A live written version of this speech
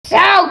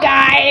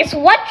anyways,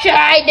 what should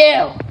I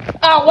do?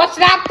 Oh, what's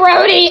that,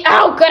 Brody?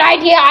 Oh, good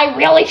idea. I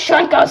really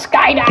should go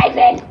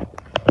skydiving.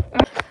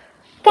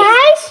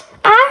 Guys,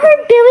 I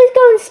heard Billy's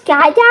going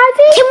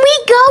skydiving. Can we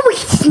go?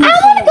 I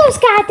want to go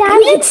skydiving.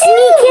 We can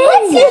sneak in.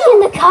 Let's sneak in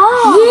the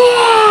car.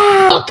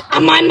 Yeah. Look,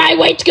 I'm on my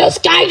way to go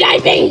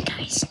skydiving.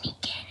 Guys, sneak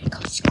in. The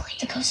coast is clear.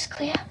 The coast is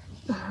clear?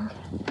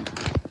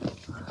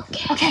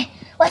 Okay,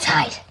 let's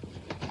hide.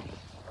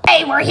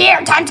 Hey, we're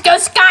here. Time to go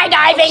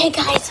skydiving. Okay,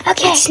 guys.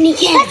 Okay, let's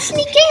sneak in. Let's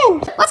sneak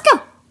in. Let's go.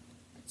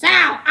 So,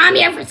 I'm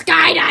here for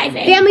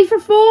skydiving. Family for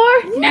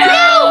 4?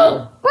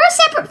 No. We're a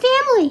separate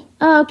family.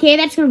 Okay,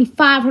 that's gonna be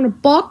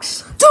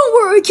 $500. Don't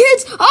worry,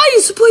 kids. I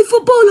used to play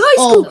football in high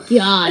school. Oh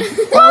God!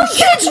 Run,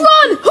 kids,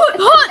 run! Hut,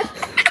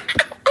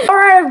 hut! All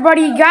right,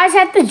 everybody, you guys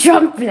have to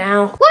jump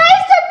now. Why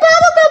is the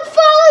bubblegum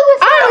falling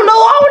with us? I don't know.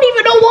 I don't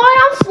even know why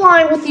I'm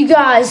flying with you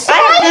guys.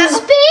 I'm in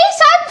space.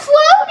 I'm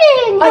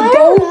floating. I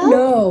don't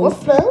know. We're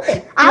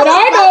floating. But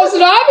I know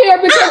that I'm here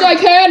because I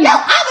can. No,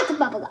 I get the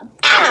bubblegum.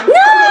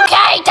 No.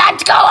 Okay, time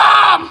to go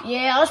home.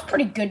 Yeah, I was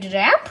pretty good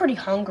today. I'm pretty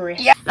hungry.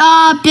 Yeah.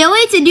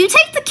 Billy, did you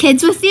take the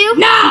kids with you?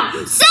 No.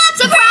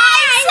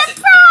 Surprise!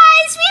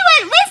 Surprise! We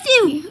went with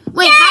you.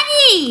 Wait,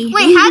 Daddy!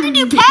 Wait, how did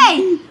you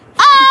pay?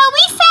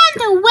 We found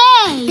a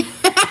way.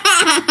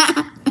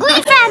 We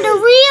found a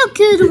real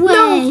good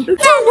way.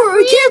 Don't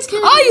worry, kids.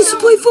 I used to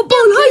play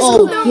football in high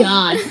school. Oh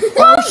God!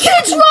 Run,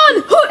 kids,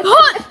 run! Hut,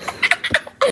 hut!